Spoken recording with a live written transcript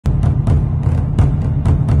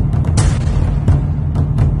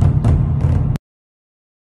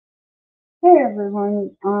Hey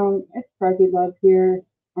everyone, it's Froggy Love here.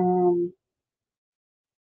 Um,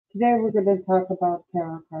 Today we're going to talk about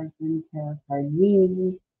tarot cards and tarot card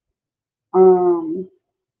meanings. Um,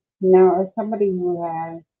 Now, as somebody who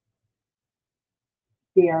has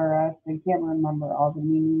CRS and can't remember all the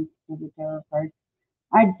meanings of the tarot cards,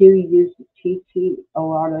 I do use the cheat sheet a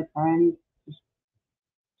lot of times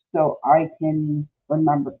so I can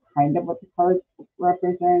remember kind of what the cards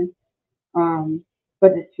represent. Um,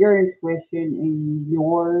 but it's your intuition and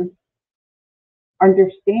your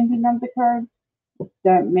understanding of the cards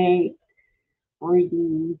that make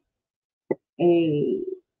reading a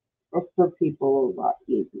for people a lot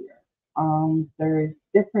easier. There's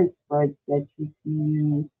different spreads that you can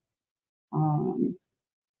use. Um,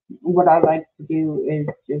 what I like to do is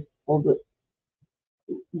just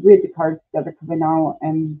read the cards that are coming out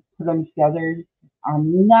and put them together.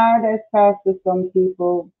 I'm not as fast as some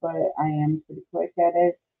people, but I am pretty quick at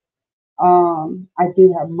it. I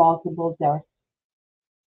do have multiple decks,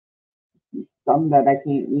 some that I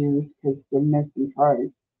can't use because they're missing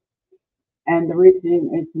cards. And the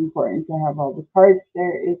reason it's important to have all the cards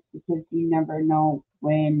there is because you never know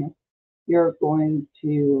when you're going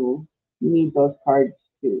to need those cards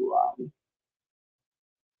to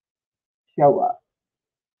show up.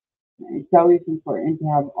 And it's always important to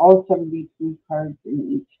have all 72 cards in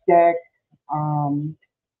each deck. Um,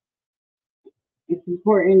 it's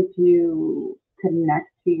important to connect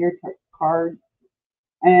to your cards.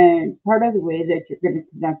 And part of the way that you're going to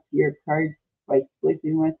connect to your cards by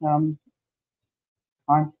sleeping with them,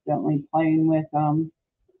 constantly playing with them,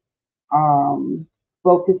 um,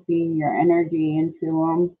 focusing your energy into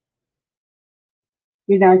them.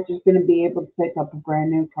 You're not just going to be able to pick up a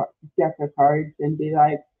brand new deck of cards and be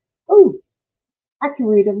like, oh, I can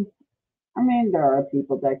read them. I mean, there are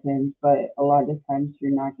people that can, but a lot of times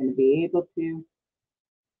you're not going to be able to.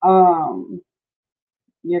 Um,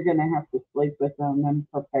 you're going to have to sleep with them and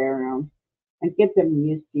prepare them and get them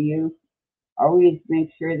used to you. Always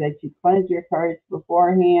make sure that you cleanse your cards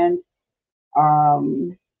beforehand.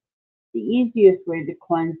 Um, the easiest way to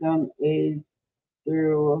cleanse them is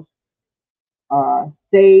through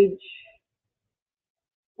sage,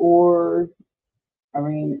 or, I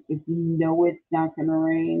mean, if you know it's not going to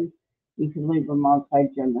rain, you can leave them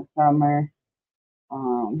outside during the summer.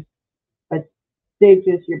 Um, but sage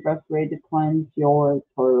is your best way to cleanse your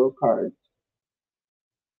tarot cards.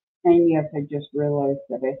 And yes, I just realized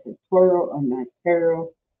that I said tarot and not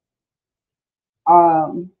tarot.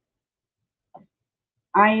 Um,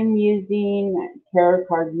 I am using tarot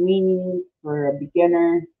card meanings for a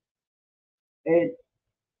beginner. It's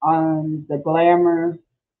on the Glamour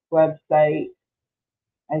website,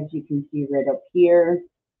 as you can see right up here.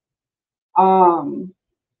 Um,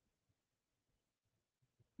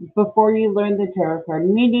 Before you learn the tarot card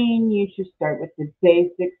meaning, you should start with the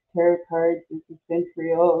basics. Tarot cards is a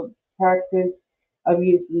century-old practice of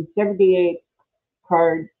using 78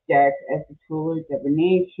 card deck as a tool of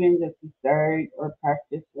divination. That's the start or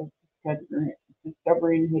practice of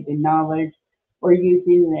discovering hidden knowledge or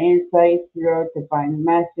using the insights through a divine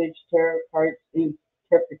message. Tarot cards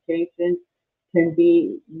interpretations can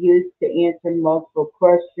be used to answer multiple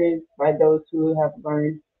questions by those who have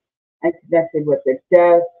learned and connected with their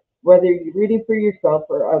death, whether you're reading for yourself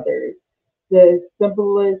or others. The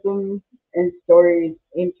symbolism and stories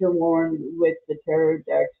interwoven with the tarot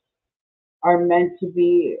decks are meant to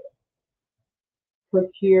be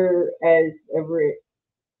procured as a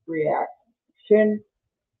reaction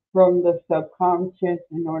from the subconscious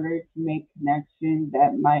in order to make connections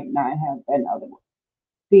that might not have been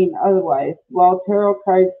otherwise. While tarot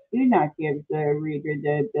cards do not give the reader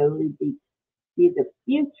the ability to see the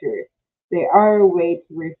future, they are a way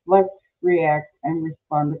to reflect, react, and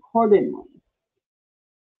respond accordingly.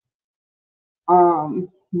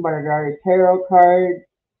 What are tarot cards?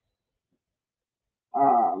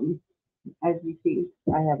 Um, as you see,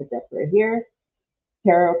 I have a deck right here.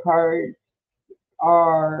 Tarot cards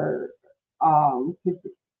are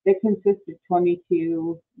they consist of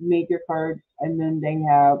 22 major cards, and then they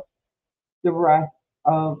have the rest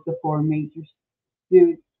of the four major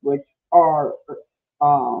suits, which are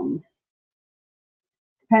um,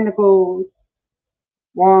 pentacles,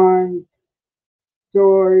 wands,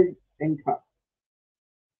 swords, and cups.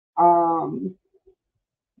 Um,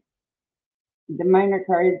 the minor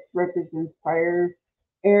cards represent fire,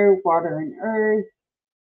 air, water, and earth.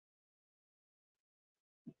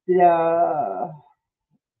 The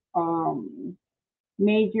um,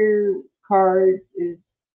 major cards is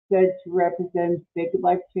said to represent big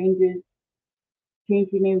life changes,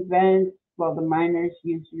 changing events, while the minors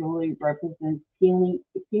usually represent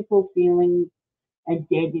people feelings and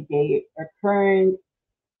day-to-day occurrence.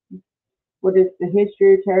 What is the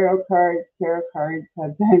history of tarot cards? Tarot cards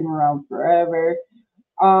have been around forever.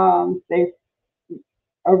 They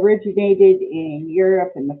originated in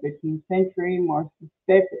Europe in the 15th century, more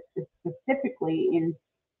specifically in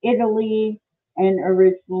Italy, and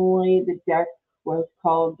originally the deck was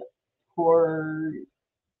called tor-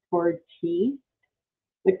 torchi.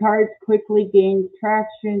 The cards quickly gained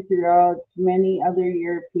traction throughout many other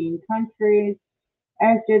European countries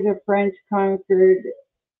after the French conquered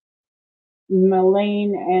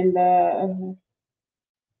Milan and the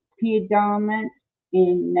Piedmont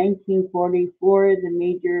in 1944. The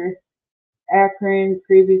major Akron,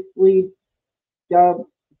 previously dubbed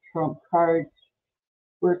trump cards,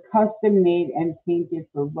 were custom made and painted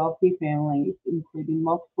for wealthy families, including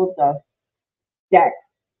multiple decks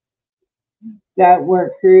that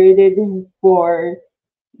were created for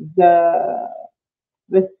the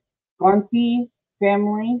Visconti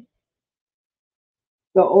family.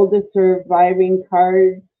 The oldest surviving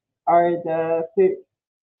cards are the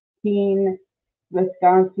 15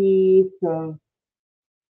 Visconti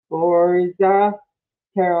Sforza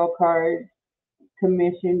tarot cards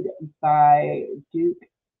commissioned by Duke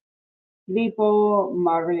Filippo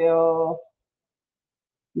Maria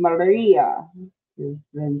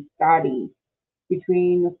Visconti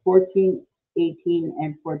between 1418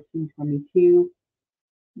 and 1422,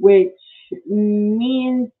 which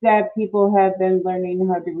means that people have been learning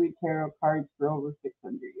how to read tarot cards for over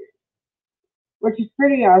 600 years, which is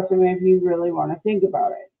pretty awesome if you really want to think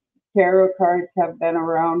about it. Tarot cards have been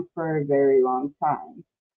around for a very long time.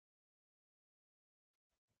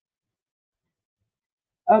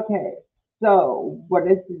 Okay, so what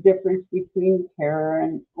is the difference between tarot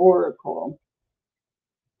and oracle?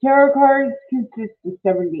 Tarot cards consist of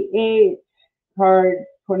 78 cards,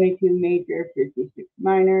 22 major, 56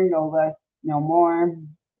 minor, no less, no more.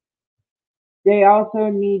 They also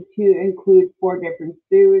need to include four different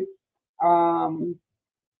suits. Um,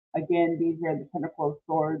 Again, these are the Pentacles,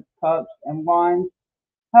 Swords, Cups, and Wands.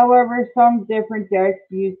 However, some different decks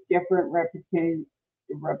use different representation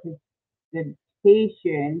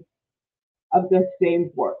of the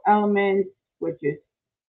same four elements, which is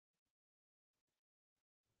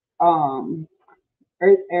um,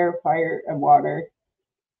 earth, air, fire, and water.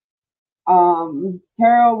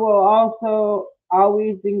 Tarot will also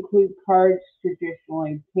always include cards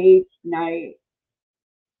traditionally page, knight,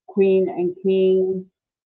 queen, and king.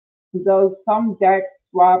 Though some decks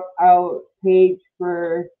swap out page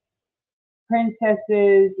for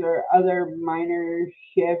princesses or other minor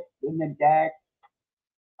shifts in the deck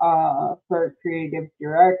for creative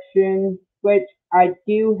direction, which I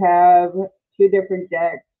do have two different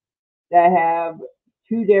decks that have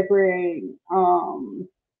two different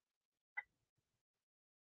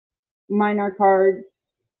minor cards.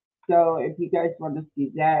 So if you guys want to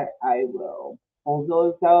see that, I will pull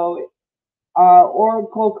those out.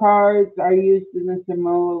 Oracle cards are used in a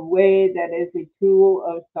similar way. That is a tool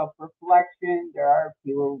of self-reflection. There are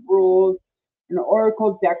fewer rules. An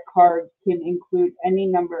oracle deck card can include any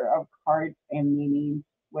number of cards and meanings,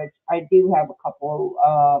 which I do have a couple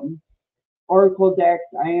oracle decks.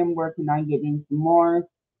 I am working on getting some more.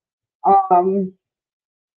 Um,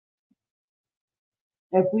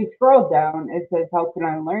 if we scroll down, it says, "How can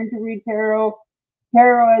I learn to read tarot?"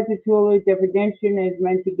 Tarot as a tool of divination is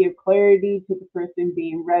meant to give clarity to the person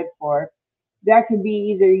being read for. That could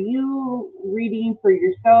be either you reading for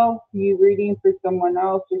yourself, you reading for someone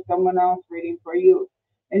else, or someone else reading for you.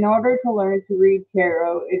 In order to learn to read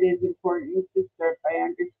tarot, it is important to start by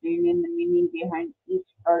understanding the meaning behind each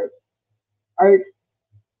art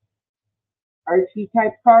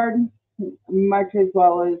archetype card, much as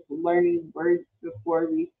well as learning words before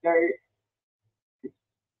we start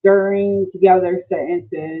stirring together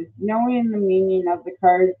sentences. Knowing the meaning of the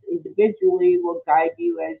cards individually will guide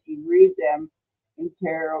you as you read them in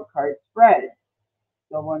tarot card spreads.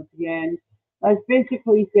 So once again, that's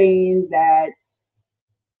basically saying that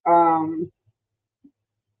um,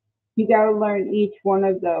 you got to learn each one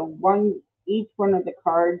of the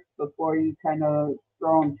cards before you kind of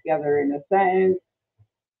throw them together in a sentence.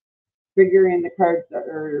 Figuring the cards that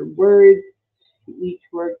are words. Each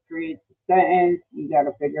word creates a sentence. You got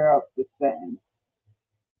to figure out the sentence.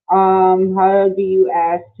 How do you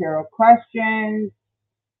ask tarot questions?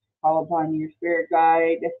 Call upon your spirit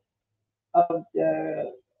guide of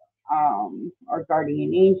the or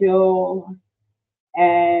guardian angel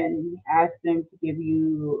and ask them to give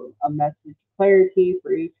you a message clarity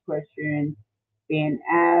for each question being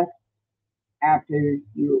asked. After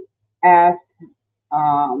you ask,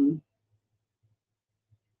 um,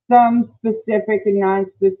 Some specific and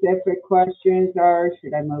non-specific questions are: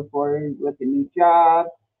 should I move forward with a new job?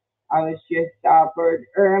 I was just offered,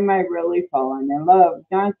 or am I really falling in love?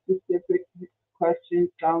 Non-specific questions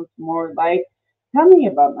sounds more like, tell me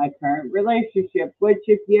about my current relationship, which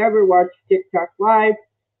if you ever watch TikTok Live,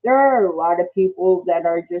 there are a lot of people that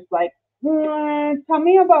are just like, tell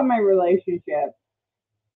me about my relationship.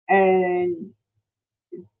 And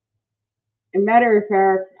a matter of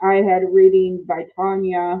fact, I had a reading by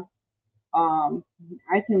Tanya. Um,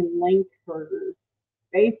 I can link her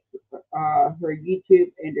Facebook, her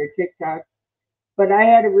YouTube, and her TikTok. But I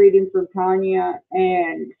had a reading from Tanya,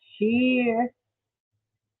 and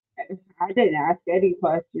I didn't ask any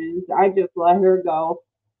questions. I just let her go.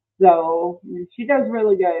 So she does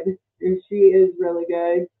really good. And she is really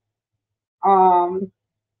good. Um,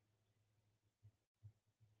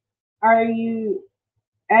 are you,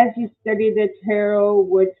 as you study the tarot,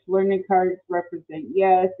 which learning cards represent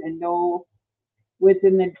yes and no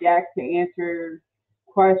within the deck to answer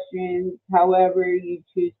questions? However, you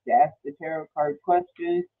choose to ask the tarot card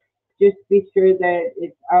questions, just be sure that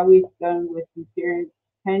it's always done with sincere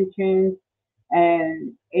intentions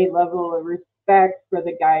and a level of respect for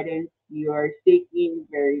the guidance you are seeking.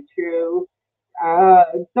 Very true.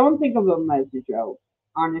 Don't think of them as a joke,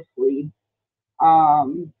 honestly.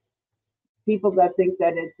 Um, People that think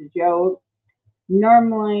that it's a joke,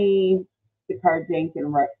 normally the cards ain't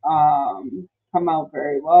gonna come out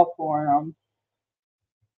very well for them,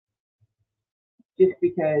 just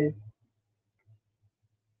because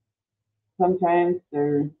sometimes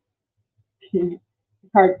they're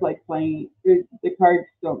cards like playing. The cards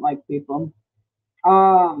don't like people.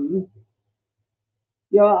 Um,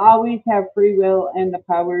 you'll always have free will and the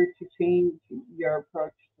power to change your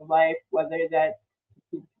approach to life, whether that's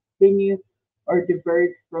to continue or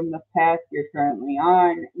diverge from the path you're currently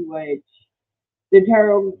on, which the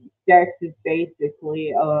tarot decks is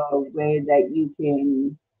basically a way that you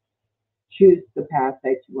can choose the path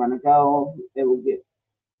that you want to go.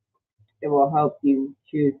 It will help you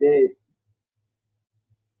choose it.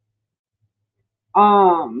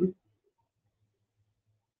 Um,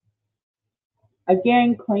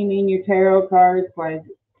 Again, cleaning your tarot cards by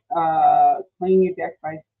clean your deck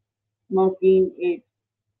by smoking it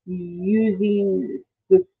using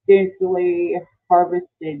substantially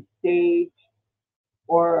harvested sage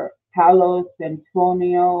or Palo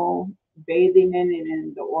Santonio, bathing in it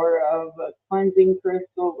in the aura of a cleansing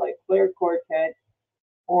crystal like clear quartet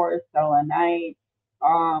or selenite.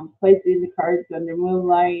 Placing the cards under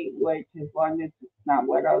moonlight, which as long as it's not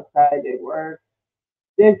wet outside, it works.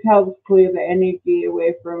 This helps clear the energy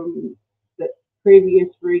away from the previous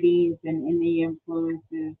readings and any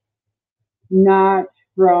influences not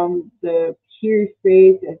from the pure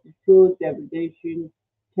space as a tool of divination.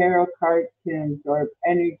 Tarot cards can absorb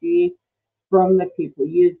energy from the people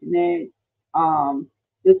using it.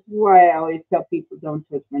 This is why I always tell people don't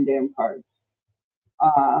touch my damn cards.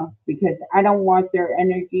 Because I don't want their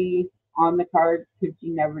energy on the cards because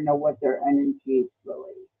you never know what their energy is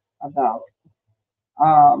really about.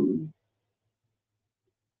 Um,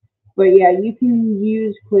 but yeah, you can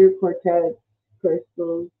use clear quartet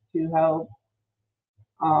crystals to help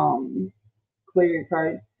um, clear your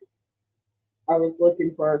cards. I was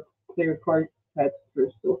looking for a clear quartet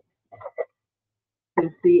crystal to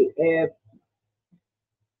see if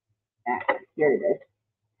here it is.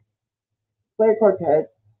 Clear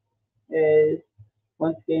quartet is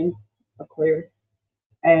once again a clear,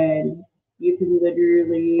 and you can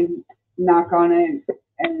literally knock on it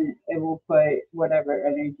and it will put whatever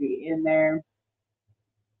energy in there.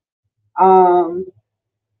 Um,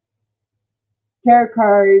 Tarot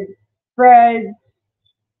cards, spreads.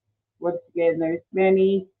 Once again, there's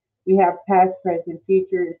many. We have past, present,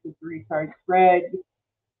 future. It's a three-card spread.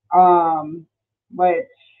 Um, which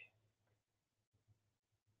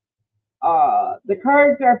the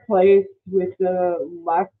cards are placed with the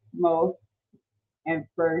leftmost and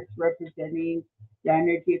first representing the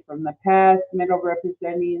energy from the past, middle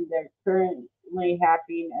representing the currently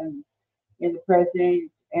happening and in the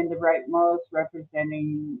present, and the rightmost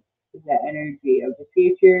representing the energy of the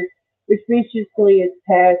future, which basically is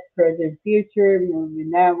past, present, future,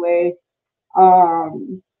 moving that way.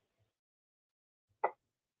 Um,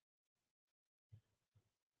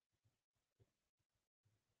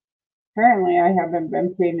 Apparently, I haven't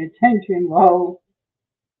been paying attention while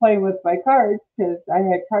playing with my cards because I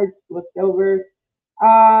had cards flipped over.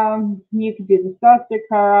 You could do the Saucer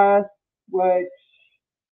cross, which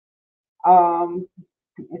um,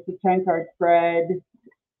 it's a 10 card spread.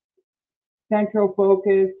 Central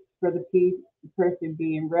focus for the piece, the person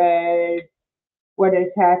being red. what is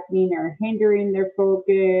happening or hindering their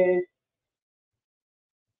focus,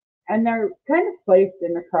 and they're kind of placed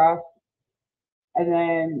in a cross. And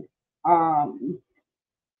then,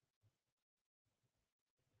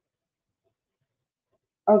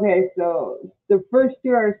 okay, so the first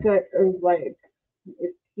two are set as like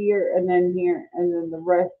it's here and then here, and then the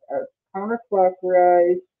rest are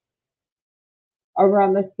counterclockwise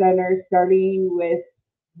around the center, starting with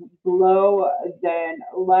below, then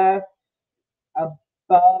left,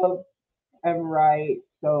 above, and right.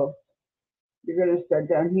 So you're going to start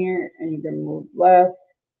down here and you're going to move left,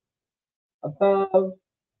 above,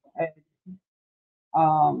 and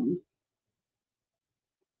um,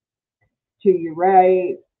 to your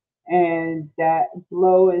right. And that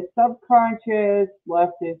below is subconscious,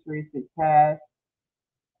 left is recent past,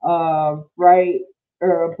 right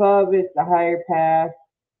or above is the higher path,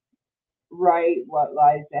 right what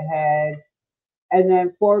lies ahead. And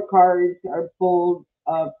then four cards are pulled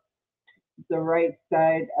up the right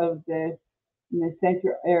side of this in the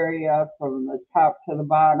central area from the top to the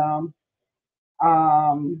bottom.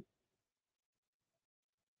 Um,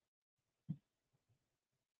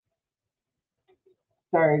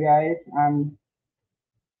 Sorry guys, I'm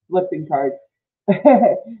flipping cards.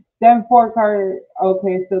 Then four cards.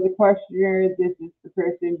 Okay, so the questioner, this is the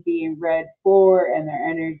person being read for and their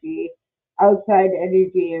energy. Outside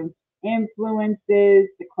energy influences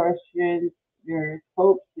the questions, their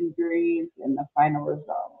hopes and dreams, and the final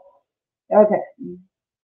result. Okay.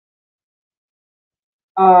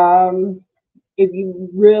 If you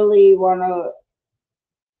really want to,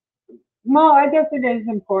 well, I guess it is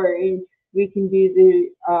important. We can do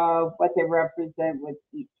the what they represent with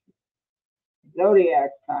each zodiac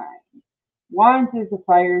sign. Wands is a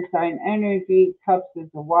fire sign energy, Cups is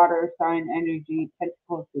a water sign energy,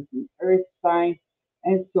 Pentacles is an earth sign,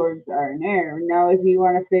 and Swords are an air. Now, if you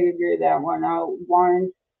want to figure that one out,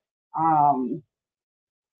 Wands, um,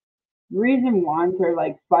 the reason Wands are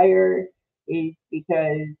like fire is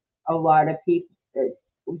because a lot of people,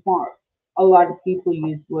 a lot of people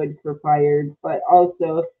use wood for fire, but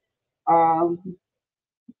also, um,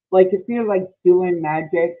 like if you're like doing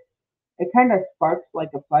magic, it kind of sparks like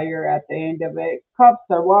a fire at the end of it. Cups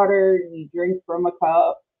are water, you drink from a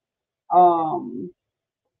cup. Um,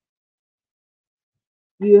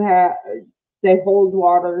 you have they hold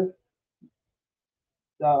water.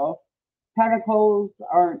 So pentacles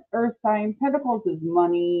are an earth sign. Pentacles is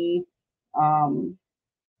money. Um,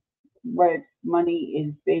 what money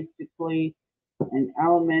is basically an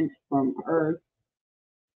element from earth,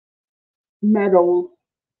 metals,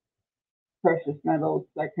 precious metals,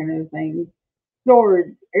 that kind of thing.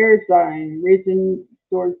 Swords, air sign. Reason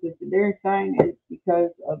swords is an air sign is because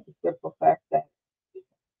of the simple fact that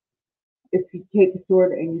if you take a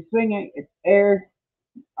sword and you swing it, it's air.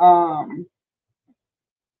 Um,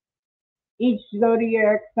 each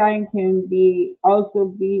zodiac sign can be also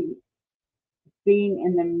be seen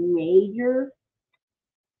in the major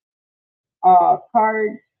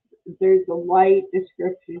cards. There's a light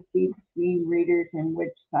description between readers and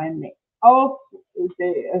which sign also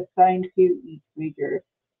they assign to each major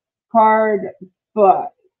card,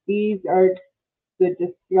 but these are the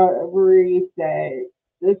discoveries that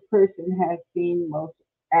this person has seen most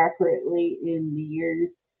accurately in the years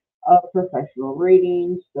of professional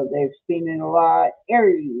readings. So they've seen it a lot.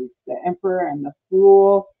 Aries, the Emperor and the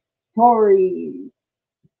Fool. Taurus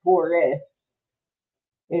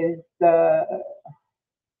is the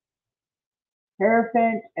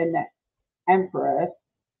Hierophant and the Empress.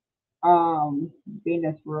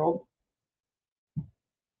 Venus ruled.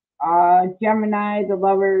 Gemini, the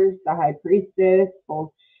Lovers, the High Priestess,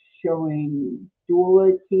 both showing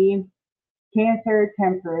duality. Cancer,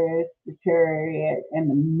 Temperance, the Chariot, and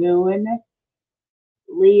the Moon.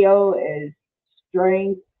 Leo is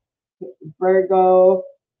Strength. Virgo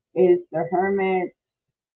is the Hermit.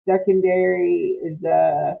 Secondary is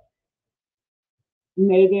the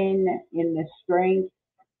Maiden in the Strength.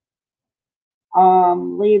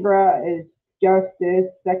 Libra is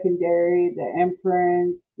Justice. Secondary, the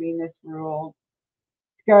Empress. Venus ruled.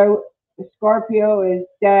 Scorpio is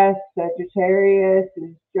Death. Sagittarius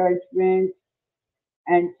is Judgment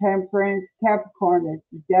and Temperance. Capricorn is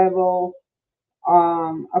the Devil.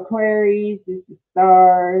 Aquarius is the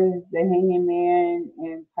stars, the hanging man,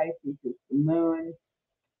 and Pisces is the moon.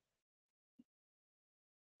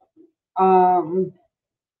 Um,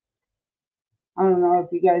 I don't know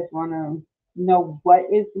if you guys want to know what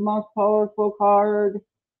is the most powerful card.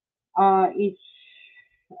 Each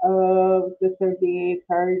of the 38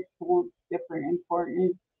 cards holds different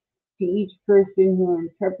importance to each person who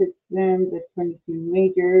interprets them. The 22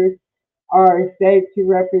 majors are said to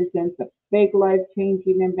represent the big life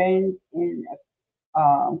changing events in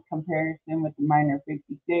comparison with the minor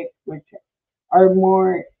 56, which are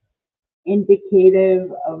more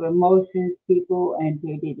indicative of emotions, people, and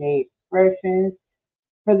day to day expressions.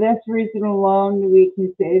 For this reason alone, we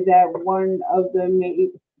can say that one of the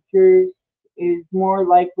majors is more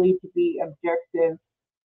likely to be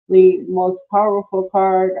objectively most powerful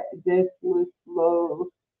card. This list below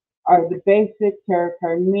are the basic tarot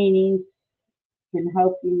card meanings, can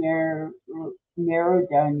help you narrow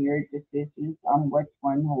down your decisions on which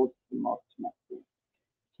one holds the most message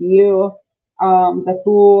to you. The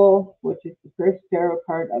Fool, which is the first tarot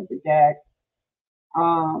card of the deck,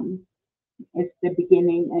 um, it's the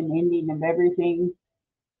beginning and ending of everything.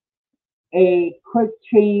 A quick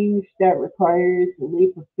change that requires a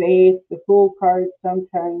leap of faith. The Fool card,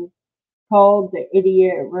 sometimes called the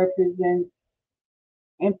Idiot, represents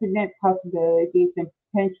infinite possibilities and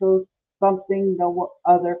potentials, something no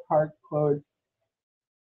other card could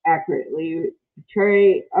accurately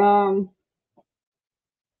portray.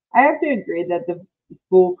 I have to agree that the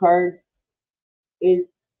Fool card is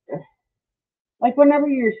like whenever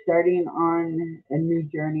you're starting on a new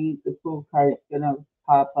journey, the Fool card's gonna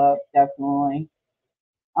pop up definitely.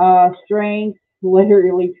 Strength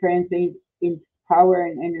literally translates into power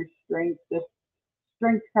and inner strength. The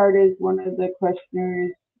Strength card is one of the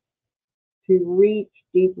questioners to reach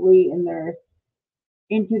deeply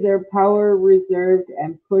into their power reserved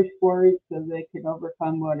and push forward so they can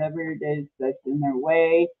overcome whatever it is that's in their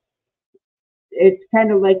way. It's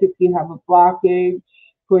kind of like if you have a blockage,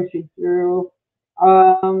 pushing through.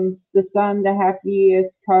 The Sun, the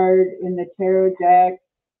happiest card in the tarot deck.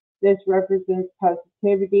 This represents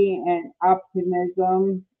positivity and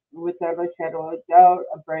optimism without a shadow of doubt.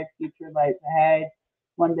 A bright future lies ahead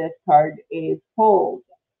when this card is pulled.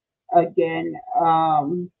 Again,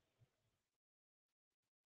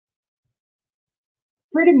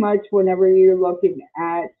 pretty much whenever you're looking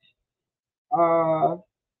at uh,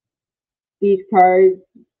 these cards,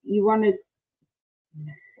 you want to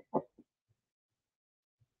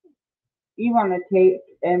take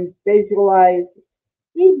and visualize,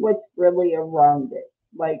 see what's really around it.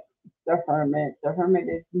 Like the Hermit. The Hermit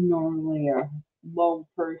is normally a lone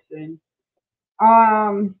person.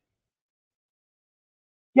 Um,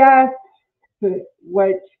 Death,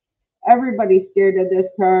 which everybody's scared of this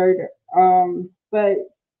card. But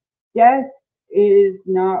death is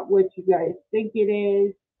not what you guys think it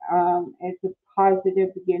is. It's a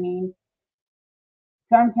positive beginning.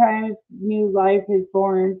 Sometimes new life is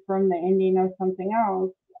born from the ending of something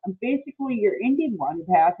else. Basically, you're ending one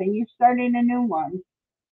path and you're starting a new one.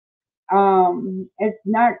 It's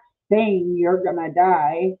not saying you're gonna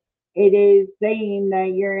die. It is saying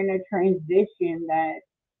that you're in a transition, that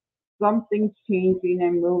something's changing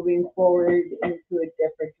and moving forward into a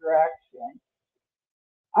different direction.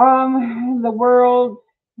 The world,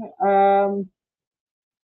 um,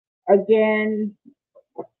 again,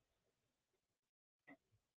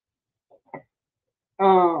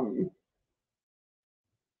 um,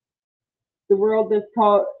 the world is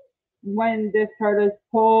called, when this card is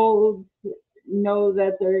pulled, know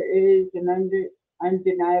that there is an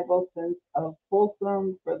undeniable sense of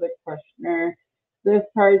wholesome for the questioner. This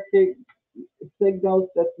card signals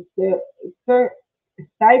that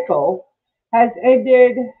cycle has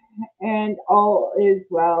ended and all is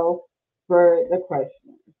well for the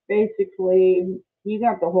questioner. Basically, you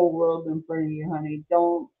got the whole world in front of you, honey.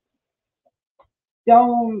 Don't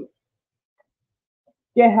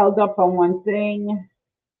get held up on one thing.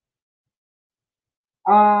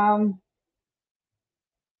 Um,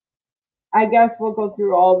 I guess we'll go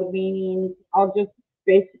through all the meanings. I'll just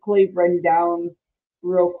basically run down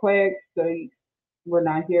real quick so we're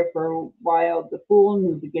not here for a while. The Fool,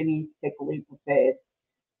 new beginnings, take a leap of faith.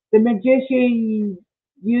 The Magician,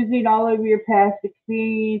 using all of your past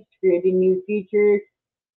experience, creating new features.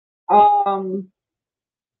 Um,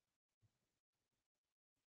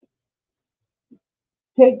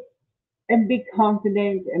 take and be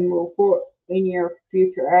confident and move forward in your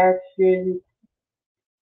future actions.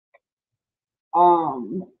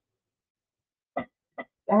 Um,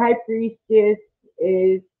 the High Priestess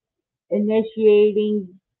is initiating,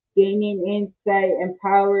 gaining insight and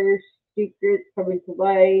power, secrets coming to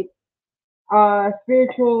light.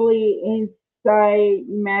 Spiritually insight,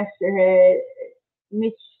 masterhead,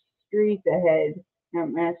 mysteries ahead, not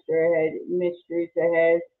master ahead, mysteries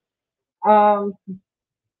ahead. Um,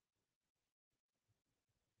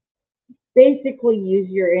 Basically, use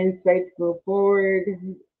your insight to move forward.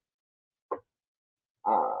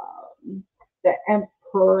 The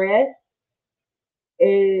Empress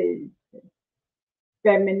is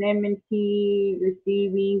femininity,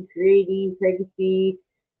 receiving, creating, pregnancy,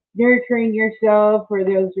 nurturing yourself or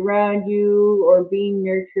those around you, or being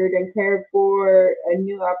nurtured and cared for. A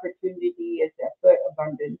new opportunity is afoot,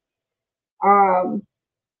 abundance. Um,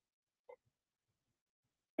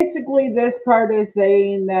 Basically, this card is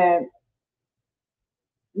saying that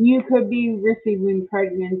you could be receiving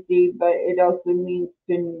pregnancy, but it also means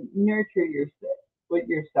to nurture yourself with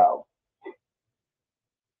yourself.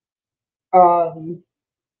 Um,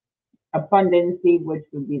 Abundancy, which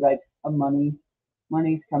would be like a money's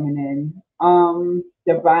coming in.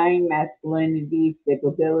 Divine masculinity,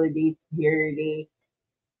 stability, security,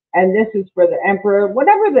 and this is for the emperor.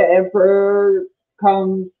 Whenever the emperor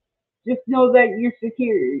comes, just know that you're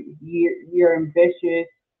secure. You're ambitious,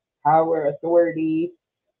 power, authority.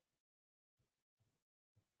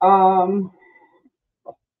 Um,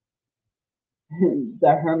 the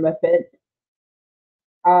hermaphrodites,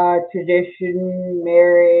 tradition,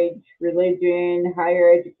 marriage, religion,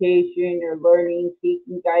 higher education, or learning,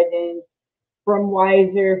 seeking guidance from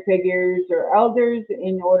wiser figures or elders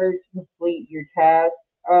in order to complete your task.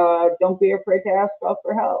 Don't be afraid to ask God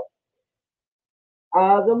for help.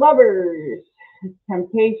 The lovers,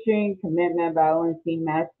 temptation, commitment, balancing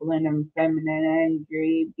masculine and feminine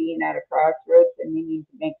energy, being at a crossroads and needing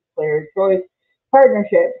to make a clear choice.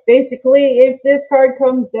 Partnership. Basically, if this card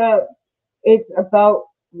comes up, it's about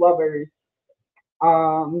lovers.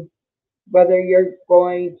 Um, Whether you're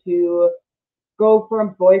going to go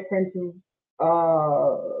from boyfriend to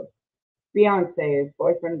fiance,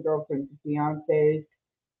 boyfriend, girlfriend to fiance,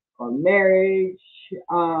 or marriage.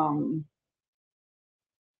 Um,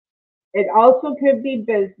 it also could be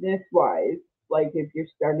business wise, like if you're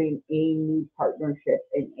starting a new partnership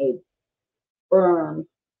in a firm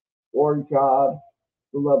or job,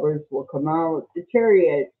 the lovers will come out. The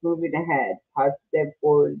chariot, moving ahead, positive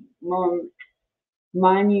forward,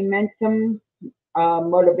 monumentum,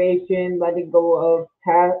 motivation, letting go of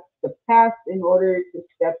the past in order to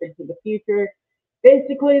step into the future.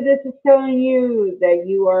 Basically, this is telling you that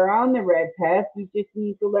you are on the right path. You just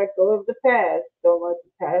need to let go of the past. Don't let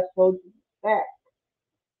the past hold you back.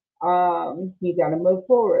 You got to move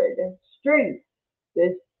forward. Strength.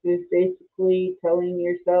 This is basically telling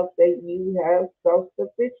yourself that you have self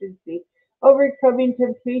sufficiency, overcoming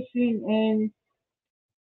temptation and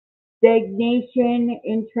stagnation,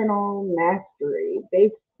 internal mastery.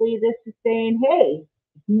 Basically, this is saying, hey,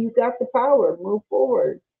 you got the power, move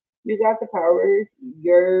forward. You got the power,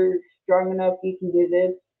 you're strong enough, you can do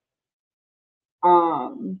this.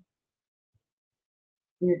 Um,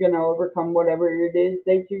 you're going to overcome whatever it is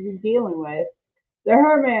that you're dealing with. The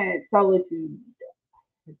hermit, solitude,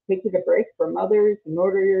 taking a break from others in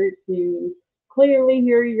order to clearly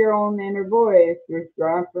hear your own inner voice,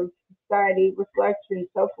 withdrawn from society, reflection,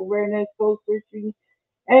 self awareness, soul searching,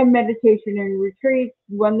 and meditation and retreats.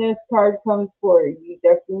 When this card comes forward, you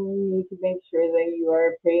definitely need to make sure that you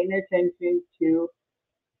are paying attention to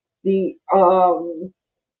the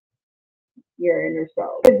your inner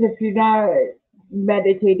self. Because if you're not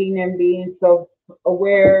meditating and being self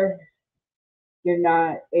aware, you're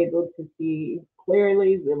not able to see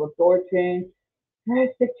clearly, wheel of fortune,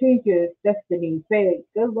 drastic changes, destiny, fate,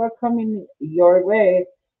 good luck coming your way.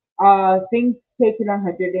 Things taking a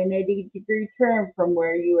 180-degree turn from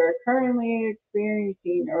where you are currently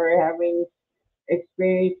experiencing or having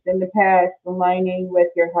experienced in the past, aligning with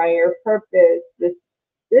your higher purpose. This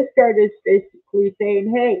card is basically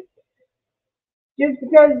saying, hey, just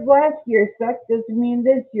because last year sucked doesn't mean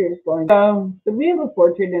this year's going. The Wheel of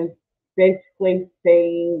Fortune is basically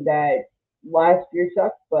saying that last year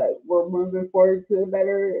sucked, but we're moving forward to a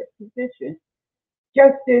better position.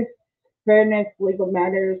 Justice, fairness, legal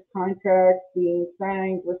matters, contracts being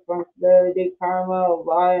signed, responsibility, karma,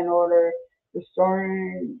 law and order,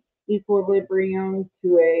 restoring equilibrium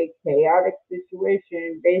to a chaotic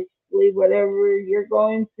situation. Basically, whatever you're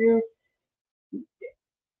going through,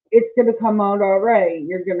 it's going to come out all right.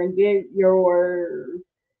 You're going to get your,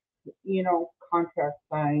 contract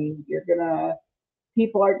signed.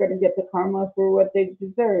 People are going to get the karma for what they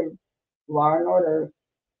deserve. Law and order,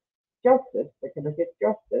 justice. They're going to get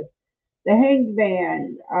justice. The hanged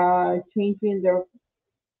man, changing their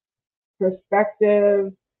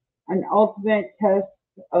perspective, an ultimate test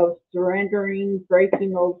of surrendering,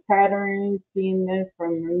 breaking old patterns, seeing this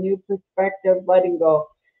from a new perspective, letting go.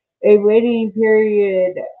 A waiting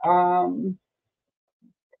period.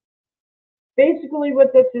 Basically,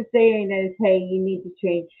 what this is saying is, hey, you need to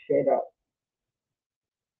change shit up.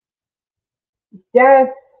 Death,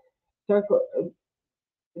 circle.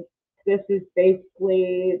 This is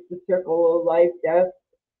basically the circle of life, death,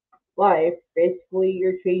 life. Basically,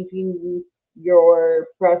 you're changing. You're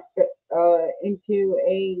pressed into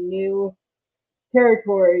a new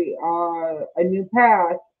territory, a new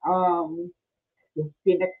path. The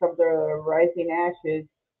phoenix of the rising ashes.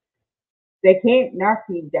 They can't knock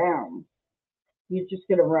you down. You're just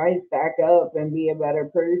gonna rise back up and be a better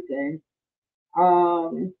person.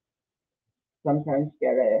 Um, Sometimes you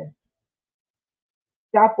gotta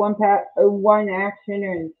stop one action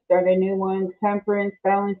and start a new one. Temperance,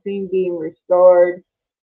 balancing, being restored.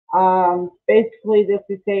 Basically, this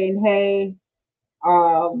is saying, hey,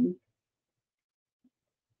 um,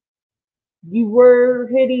 you were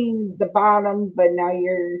hitting the bottom, but now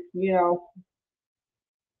you're,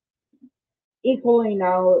 equaling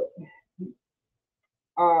out.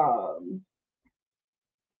 Um,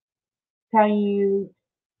 Telling you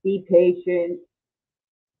be patient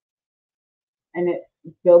and it's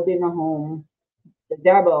building a home. The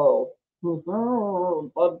devil, the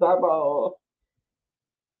devil.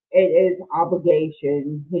 It is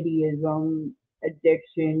obligation, hideism,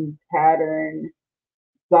 addiction, pattern,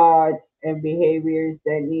 thoughts, and behaviors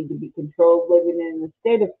that need to be controlled, living in a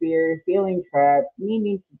state of fear, feeling trapped,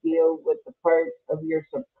 needing to deal with the parts of your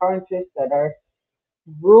subconscious that are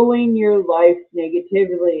ruling your life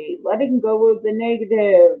negatively, letting go of the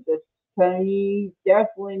negative. This time you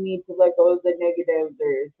definitely need to let go of the negative.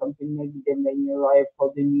 There is something negative in your life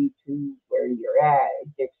holding you to where you're at.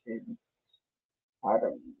 Addiction,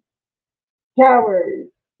 patterns. Towers.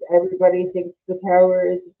 Everybody thinks the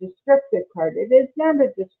tower is a destructive card. It is not a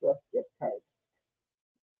destructive card.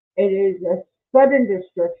 It is a sudden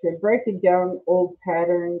destruction, breaking down old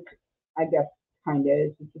patterns. I guess kind of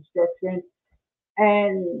is a destruction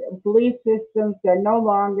and belief systems that no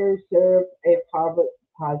longer serve a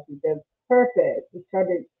positive purpose. A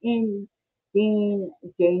sudden in being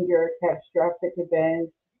danger, catastrophic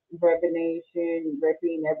events, revelation,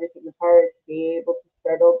 ripping everything apart to be able to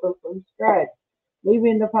start over from scratch,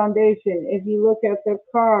 leaving the foundation. If you look at the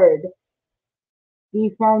card, the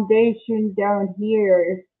foundation down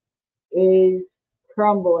here is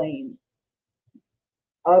crumbling.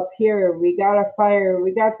 Up here, we got a fire,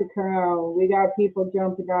 we got the crown, we got people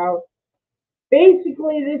jumping out.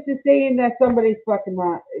 Basically, this is saying that somebody's fucking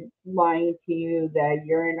lying to you, that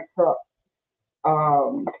you're in a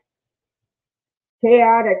um,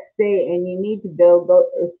 chaotic state and you need to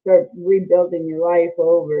start rebuilding your life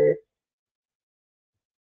over.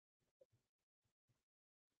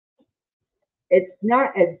 It's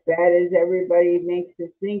not as bad as everybody makes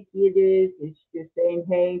it think it is. It's just saying,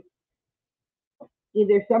 hey,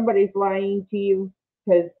 either somebody's lying to you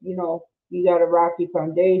because, you got a rocky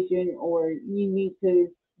foundation or you need to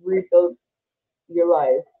rebuild your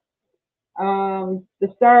life.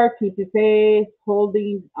 The star, keep the faith,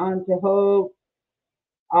 holding on to hope,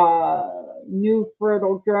 new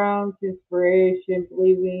fertile grounds, inspiration,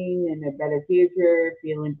 believing in a better future,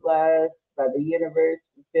 feeling blessed by the universe,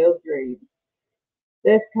 fulfilled dreams.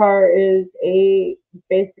 This card is a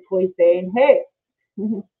basically saying, hey,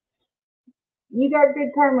 you got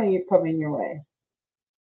good karma you're coming your way.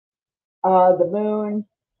 The moon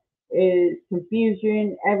is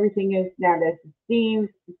confusion, everything is not as it seems,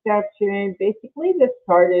 deception. Basically, this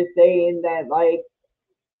card is saying that, like,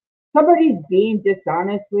 somebody's being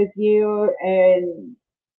dishonest with you and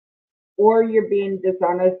or you're being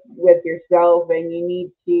dishonest with yourself and you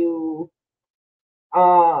need to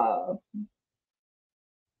uh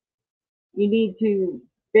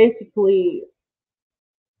basically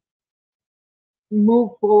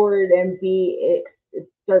move forward and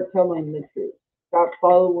start telling the truth. Stop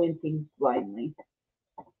following things blindly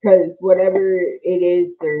because whatever it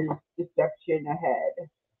is, there's deception ahead.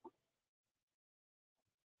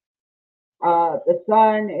 The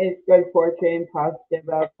sun is good fortune, positive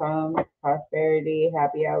outcomes, prosperity,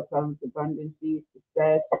 happy outcomes, abundance,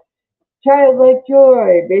 success, childlike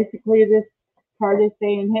joy. Basically, this card is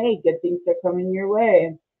saying, hey, good things are coming your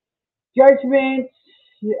way. Judgment,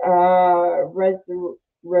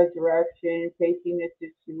 resurrection, facing a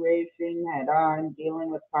situation head on,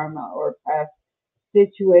 dealing with karma or past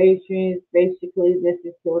situations. Basically, this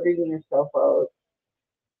is sorting yourself out,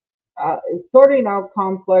 uh, sorting out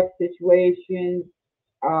complex situations.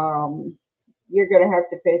 Um, you're going to have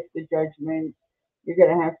to face the judgment. You're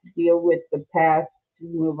going to have to deal with the past to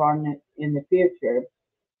move on in the future.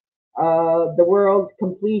 The world's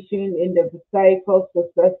completion into the cycle,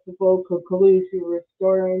 successful conclusion,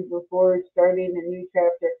 restoring before starting a new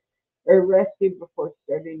chapter, or resting before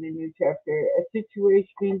starting a new chapter. A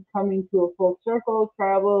situation coming to a full circle,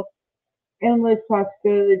 travel, endless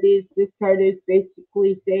possibilities. This card is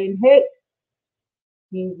basically saying, hey,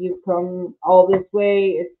 you've come all this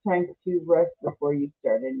way. It's time to rest before you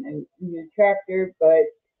start a new chapter. But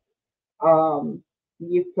Um,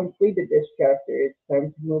 you've completed this chapter. It's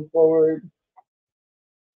time to move forward.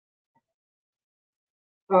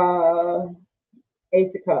 Uh,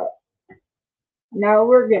 Ace of Cups. Now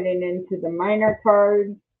we're getting into the minor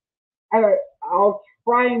cards. I'll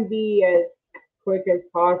try and be as quick as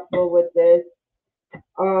possible with this.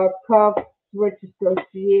 Cups, which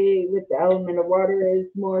associate with the element of water, is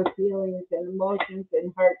more feelings and emotions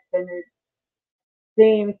and heart-centered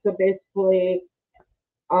themes. So basically,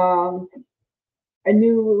 um, a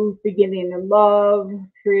new beginning in love,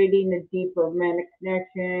 creating a deep romantic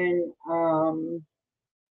connection.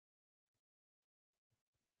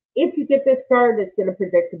 If you get this card, it's going to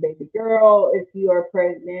predict a baby girl. If you are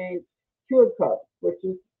pregnant, Two of Cups, which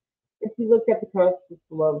is, if you look at the cups, it's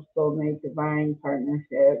love, soulmate, divine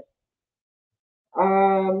partnership.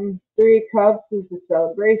 Three of Cups is a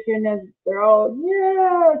celebration, as they're all,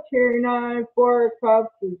 yeah, cheering on. Four of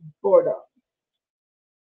Cups is boredom.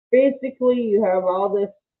 Basically, you have all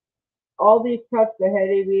these cups ahead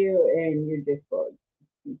of you, and you're just bored.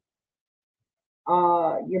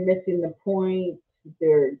 You're missing the point.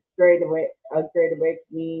 There's a great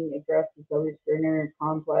awakening, addresses always inner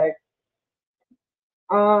complex.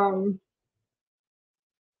 Um,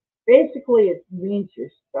 Basically, it means you're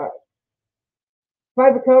stuck.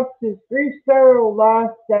 Five of Cups is grief, sorrow,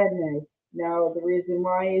 loss, sadness. Now, the reason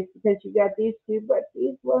why is because you got these two, but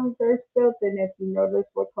these ones are stilt, and if you notice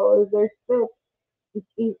what colors are stilt, it's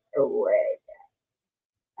either red.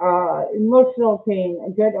 Emotional pain,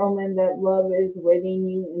 a good omen that love is waiting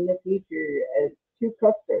you in the future as two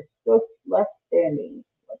cups are still left standing.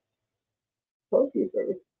 I told you there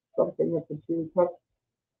was something with the two cups.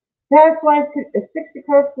 Past life, six of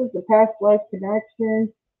cups is the past life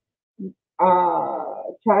connection.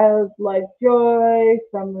 Childlike joy,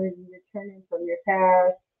 someone returning from your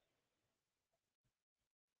past.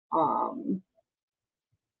 Um,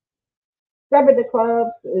 Seven of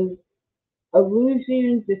clubs is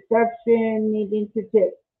illusion, deception, needing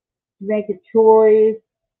to make a choice.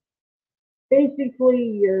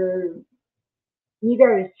 Basically, you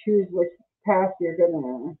gotta choose which path you're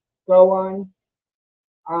gonna go on.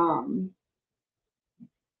 Um,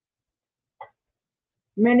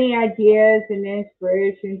 Many ideas and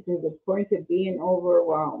inspiration to the point of being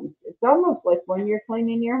overwhelmed. It's almost like when you're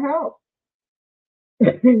cleaning your house.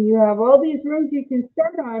 You have all these rooms you can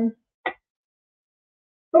start on,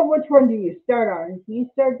 but which one do you start on? You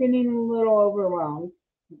start getting a little overwhelmed.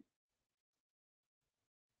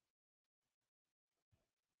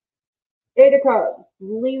 Eight of Cups,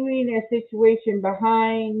 leaving a situation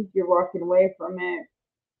behind, you're walking away from it.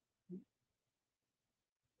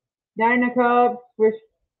 Nine of Cups,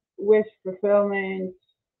 wish fulfillment,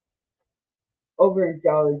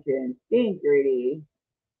 overindulgence, being greedy.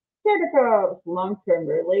 Ten of Cups, long-term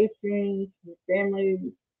relations,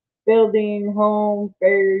 family building, home,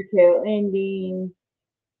 fairy tale ending,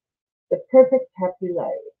 the perfect happy life.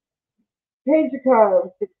 Page of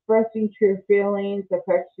Cups, expressing true feelings,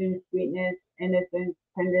 affection, sweetness, innocence,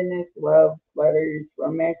 tenderness, love, letters,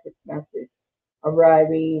 romantic message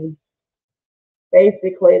arriving.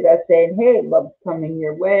 Basically, that's saying, hey, love's coming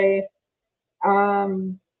your way.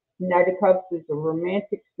 Um, Knight of Cups is a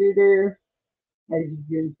romantic suitor, as you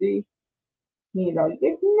can see. You know,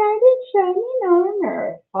 your knight is shining on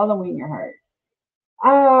her, following your heart.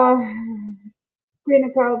 Uh, Queen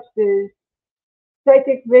of Cups is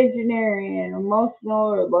psychic, visionary, and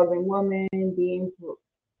emotional or loving woman, being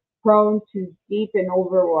prone to deep and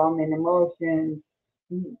overwhelming emotions.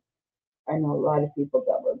 I know a lot of people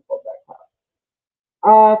that would pull that card.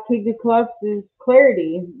 King of Cups is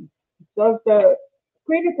clarity. So if the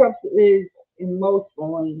Queen of Cups is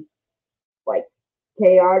emotionally like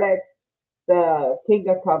chaotic, the King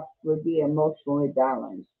of Cups would be emotionally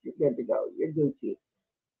balanced. You're good to go. You're Gucci.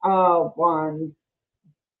 Wands,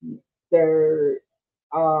 they're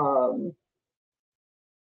um,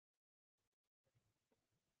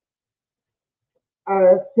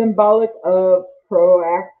 symbolic of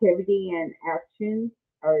proactivity and action,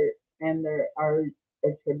 are and there are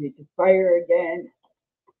attributed to fire again.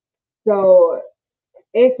 So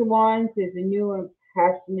Ace of Wands is a new and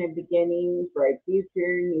passionate beginning, bright future,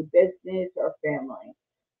 new business, or family.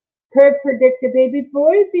 Could predict a baby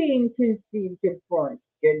boy being conceived and born.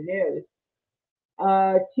 Good news.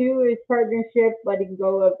 Two is partnership, letting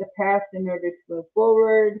go of the past in order to move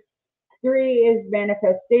forward. Three is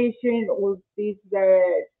manifestation, or things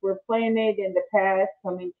that were planted in the past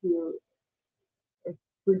coming to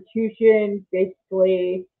fruition,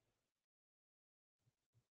 basically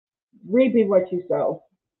reaping what you sow.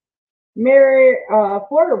 Marriage,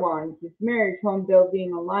 Four of Wands is marriage, home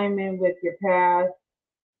building, alignment with your past.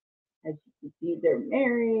 As you can see, they're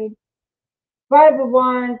married. Five of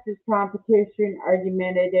Wands is competition,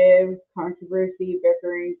 argumentative, controversy,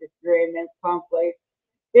 bickering, disagreements, conflict.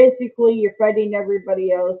 Basically, you're fighting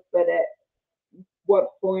everybody else, but at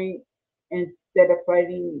what point, instead of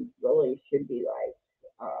fighting, really should be like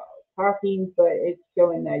talking, but it's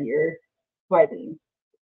showing that you're fighting.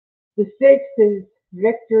 The sixth is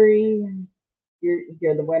victory.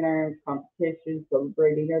 You're the winner of competition,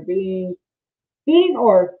 celebrating or being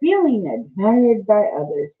or feeling admired by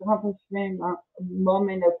others. Accomplishment,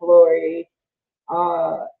 moment of glory.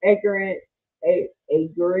 Ignorant,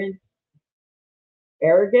 ignorance,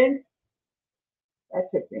 arrogance. That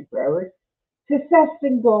took me forever. Success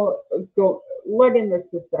and go, letting the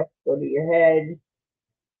success go to your head.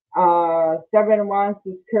 Seven of Wands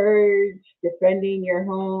is courage, defending your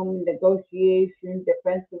home, negotiation,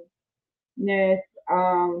 defensiveness.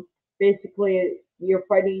 Basically, you're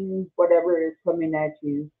fighting whatever is coming at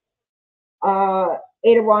you.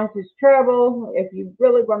 Eight of Wands is travel. If you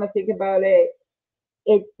really want to think about it,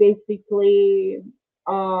 it's basically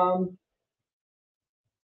um,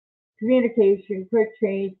 communication, quick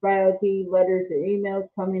change, biology, letters or emails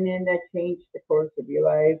coming in that change the course of your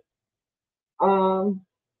life. Um,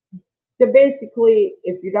 so basically,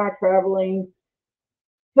 if you're not traveling,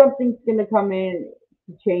 something's going to come in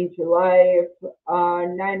to change your life.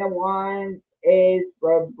 Nine of Wands is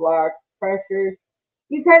roadblocks, pressures.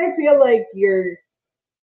 You kind of feel like you're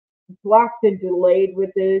blocked and delayed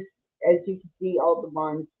with this, as you can see all the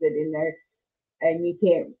wands sitting there, and you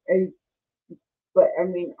can't. But I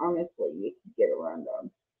mean, honestly, you can get around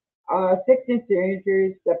them. Sickness or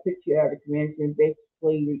injuries that puts you out of commission.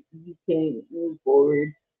 Basically, you can't move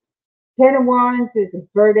forward. Ten of Wands is a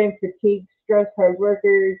burden, fatigue, stress, hard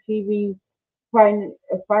worker, achieving,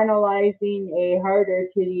 finalizing a hard or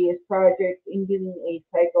tedious project, ending a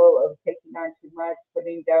cycle of taking on too much,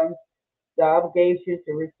 putting down the obligations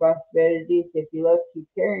and responsibilities. If you love, keep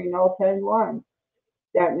carrying all 10 wands.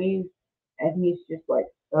 That means, and he's just like,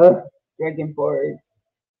 ugh, dragging forward.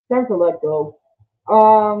 Time to let go.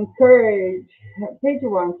 Courage. Page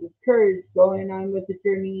of Wands is courage, going on with the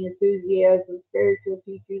journey, enthusiasm, spiritual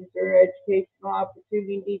teachings or educational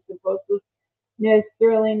opportunities, impulsiveness,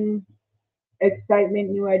 thrilling,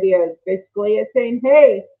 excitement, new ideas. Basically, it's saying,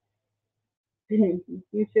 hey, you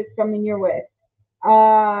should coming your way.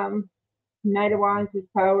 Um, Knight of Wands is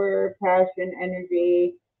power, passion,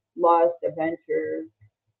 energy, lust, adventure.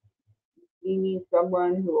 You need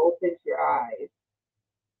someone who opens your eyes.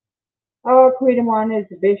 Oh, Queen of Wands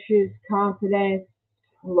is vicious, confident,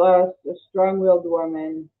 lust, a strong-willed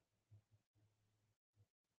woman.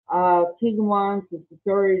 King of Wands is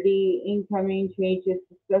authority, incoming changes,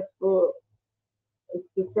 successful as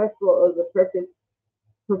a purpose.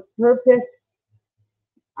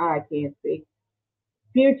 I can't speak.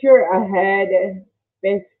 Future ahead.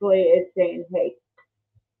 Basically, it's saying, hey,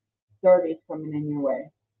 authority's coming in your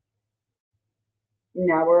way.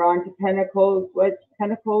 Now we're on to Pentacles. What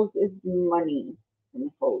Pentacles is money.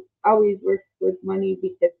 Pentacles always works with money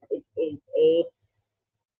because it is a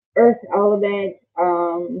earth element.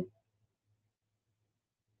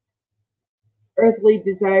 Earthly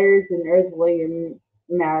desires and earthly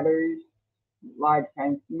matters. A lot of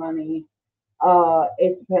times money.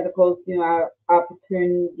 It's Pentacles, new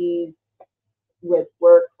opportunities with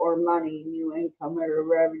work or money, new income or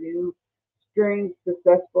revenue, strength,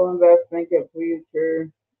 successful investment, good future.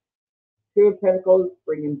 Two of Pentacles,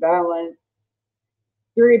 bringing balance.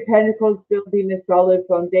 Three of Pentacles, building a solid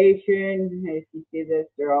foundation. As you see this,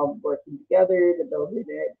 they're all working together to build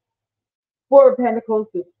it. Four of Pentacles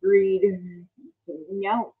is greed.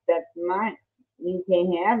 No, that's mine. You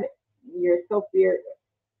can't have it. You're so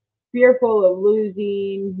fearful of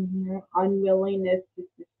losing, unwillingness to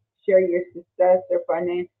share your success or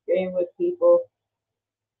financial gain with people.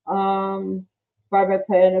 Um, Five of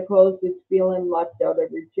Pentacles is feeling left out or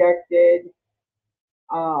rejected.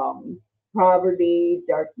 Um, Poverty,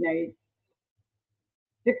 dark night.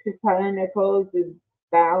 Six of Pentacles is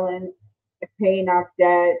balance, paying off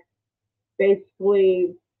debt.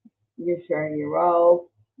 Basically, you're sharing your wealth,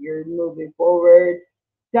 you're moving forward.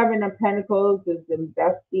 Seven of Pentacles is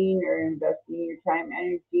investing your time,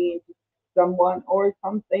 energy into someone or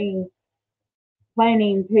something.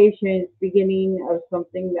 Planning, patience, beginning of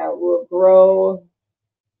something that will grow.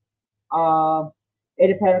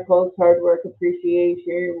 Eight of Pentacles, hard work,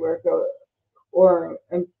 appreciation, or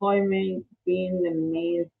employment being the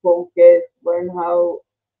main focus. Learn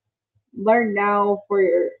now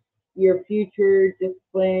for your future.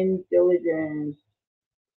 Discipline, diligence,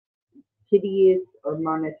 tedious or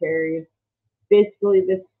monetary. Basically,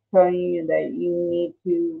 this is telling you that you need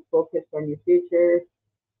to focus on your future.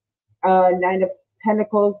 Nine of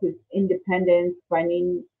Pentacles is independence,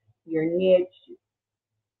 finding your niche.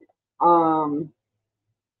 Um,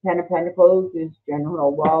 Ten of Pentacles is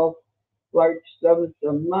general wealth, large sums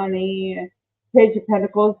of money. Page of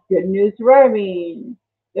Pentacles, good news arriving,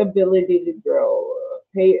 the ability to grow.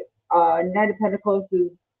 Knight of Pentacles is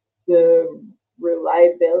the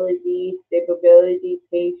reliability, stability,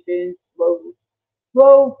 patience,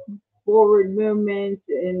 slow forward movements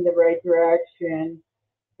in the right direction.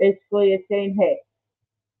 Basically, it's saying, hey,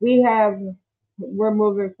 we have, we're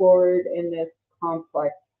moving forward in this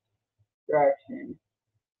complex direction.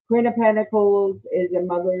 Queen of Pentacles is a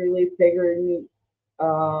motherly figure,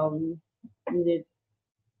 um,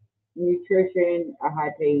 nutrition, a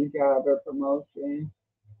high paying job or promotion.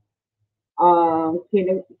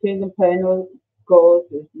 King of Pentacles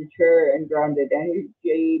is mature and grounded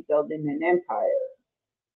energy, building an empire.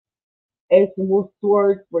 Ace of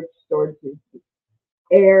Swords, which swords is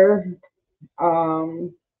air.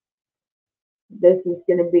 Um, this is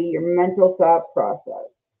going to be your mental thought process.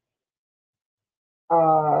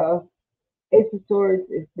 Uh, Ace of Swords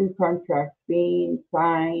is new contracts being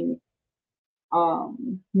signed,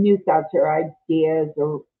 new thoughts or ideas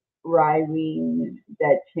arriving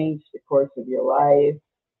that change the course of your life.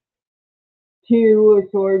 Two of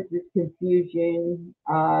Swords is confusion,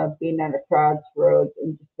 being at a crossroads,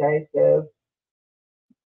 indecisive.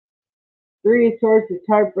 Three of Swords is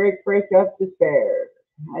heartbreak, breakup, despair.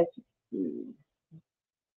 As you see.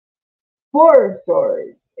 Four of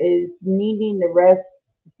Swords is needing the rest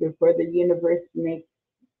before the universe makes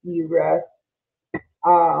you rest.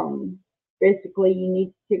 Um, Basically, you need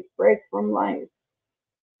to take a break from life.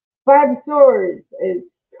 Five of Swords is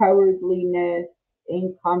cowardliness,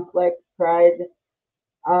 in complex pride,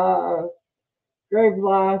 uh, grave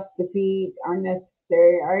loss, defeat,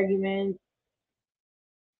 unnecessary arguments.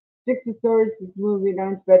 Six of Swords is moving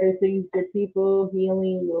on to better things for people,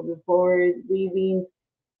 healing, moving forward, leaving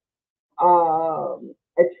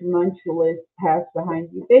a tumultuous past behind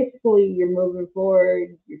you. Basically, you're moving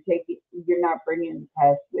forward. You're not bringing the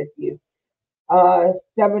past with you.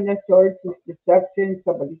 Seven of Swords is deception.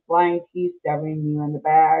 Somebody's lying to you, stabbing you in the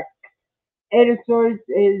back. Eight of Swords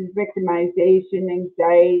is victimization,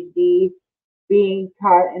 anxiety, being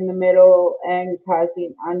caught in the middle and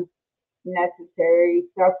causing unnecessary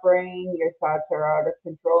suffering. Your thoughts are out of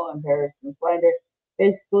control, embarrassment, slander.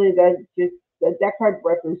 Basically, that card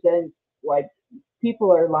represents like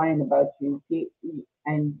people are lying about you,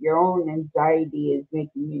 and your own anxiety is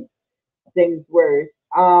making things worse.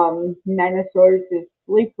 Nine of Swords is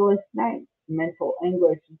sleepless nights, mental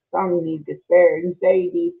anguish, insomnia, despair,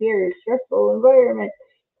 anxiety, fear, stressful environment.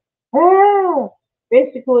 Ah!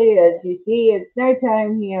 Basically, as you see, it's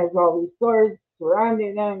nighttime. He has all these swords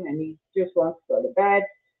surrounding him, and he just wants to go to bed.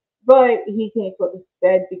 But he can't go to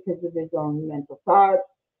bed because of his own mental thoughts.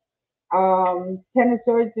 Ten of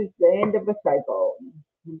Swords is the end of a cycle.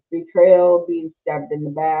 Betrayal, being stabbed in the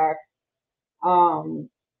back. Um,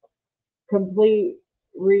 Complete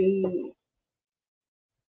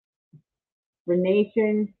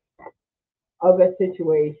renation of a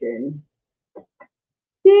situation.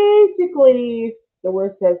 Basically, the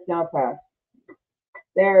worst has now passed.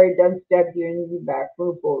 There, done stabbed you in the back.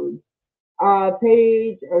 Move forward.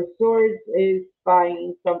 Page of Swords is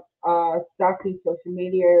buying some stalking social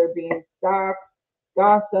media or being stalked,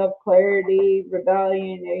 gossip, clarity,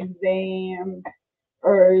 rebellion, exam,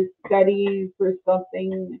 or studying for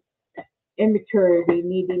something, immaturity,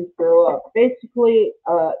 needing to grow up. Basically,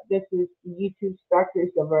 this is YouTube stalkers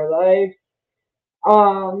of our lives,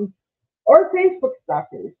 um, or Facebook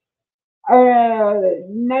stalkers.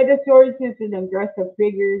 Knight of Swords is an aggressive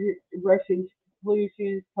figure, rushing to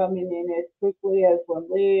conclusions, coming in as quickly as one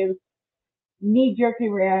leaves, knee-jerk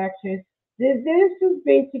reactions. This is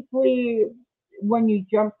basically when you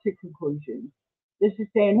jump to conclusions. This is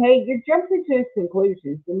saying, hey, you're jumping to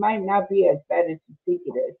conclusions. It might not be as bad as you think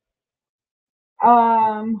it is.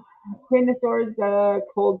 Um, Queen of Swords,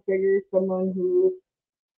 cold figure, someone who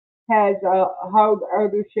has a hard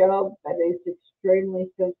outer shell that is extremely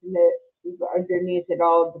sensitive underneath it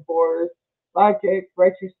all, divorce, logic,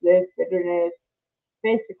 righteousness, bitterness,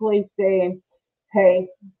 basically saying, hey,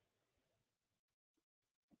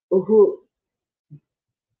 who,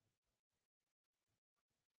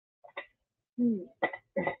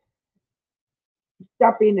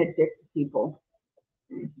 stop being a dick to people.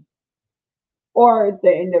 Or at the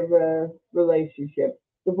end of a relationship,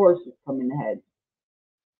 divorce is coming ahead.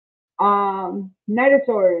 Knight of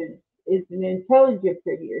Swords is an intelligent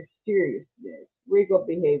figure, seriousness, regal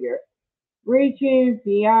behavior, reaching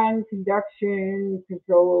beyond conduction,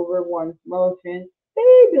 control over one's emotions.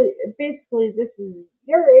 Basically, this is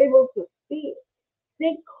you're able to speak.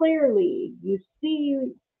 think clearly. You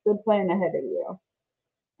see the plan ahead of you.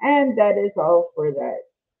 And that is all for that.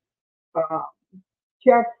 Uh,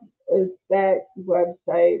 check that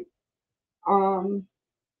website. Um,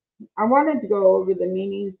 I wanted to go over the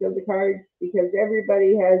meanings of the cards because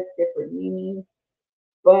everybody has different meanings.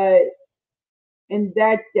 But in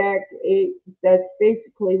that deck, that's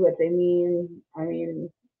basically what they mean. I mean,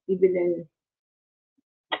 even in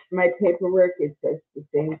my paperwork, it says the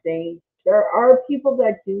same thing. There are people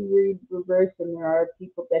that do read reverse, and there are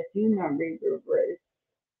people that do not read reverse.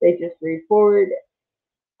 They just read forward.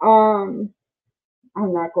 Um,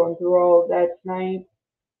 I'm not going through all of that tonight.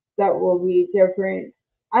 That will be different.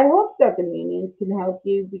 I hope that the meanings can help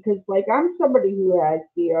you because, like, I'm somebody who has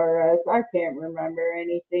CRS. I can't remember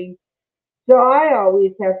anything. So I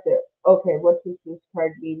always have to, okay, what does this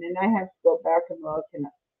card mean? And I have to go back and look and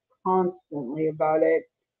constantly about it.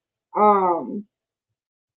 Um,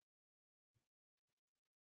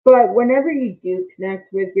 but whenever you do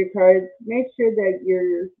connect with your cards, make sure that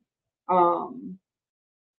um,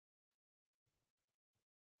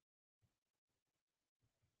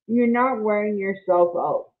 you're not wearing yourself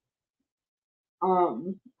out.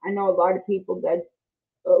 I know a lot of people that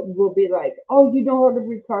will be like, "Oh, you know how to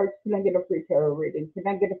read cards? Can I get a free tarot reading? Can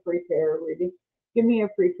I get a free tarot reading? Give me a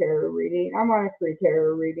free tarot reading. I want a free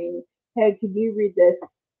tarot reading. Hey, can you read this?"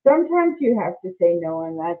 Sometimes you have to say no,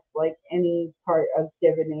 and that's like any part of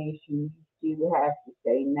divination. You have to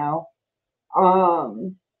say no.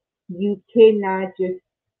 Um, you cannot just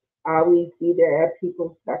always be there at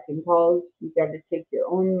people's beck and calls. You got to take your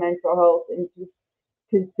own mental health into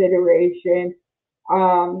consideration.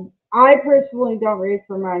 I personally don't read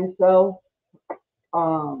for myself,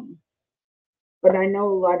 um, but I know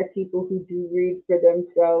a lot of people who do read for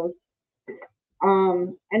themselves.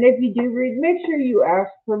 And if you do read, make sure you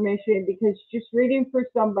ask permission because just reading for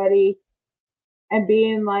somebody and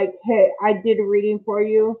being like, "Hey, I did a reading for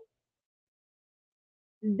you,"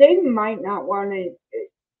 they might not want to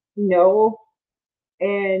know.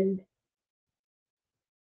 And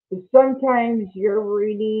sometimes your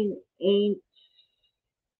reading ain't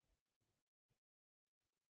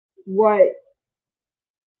what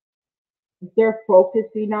they're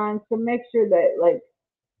focusing on. So make sure that like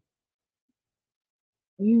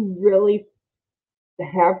you really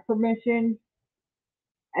have permission.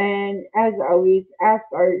 And as always, ask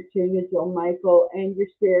Archangel Michael and your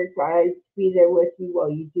spirit guides to be there with you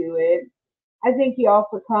while you do it. I thank you all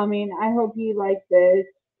for coming. I hope you like this.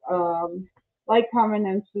 Like, comment,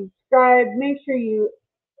 and subscribe. Make sure you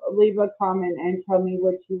leave a comment and tell me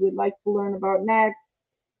what you would like to learn about next.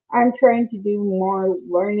 I'm trying to do more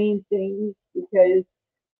learning things because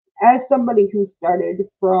as somebody who started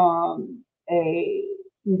from a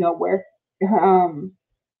nowhere, um,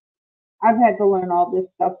 I've had to learn all this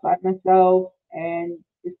stuff by myself, and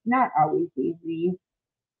it's not always easy.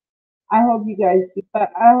 I hope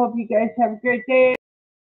you guys have a great day.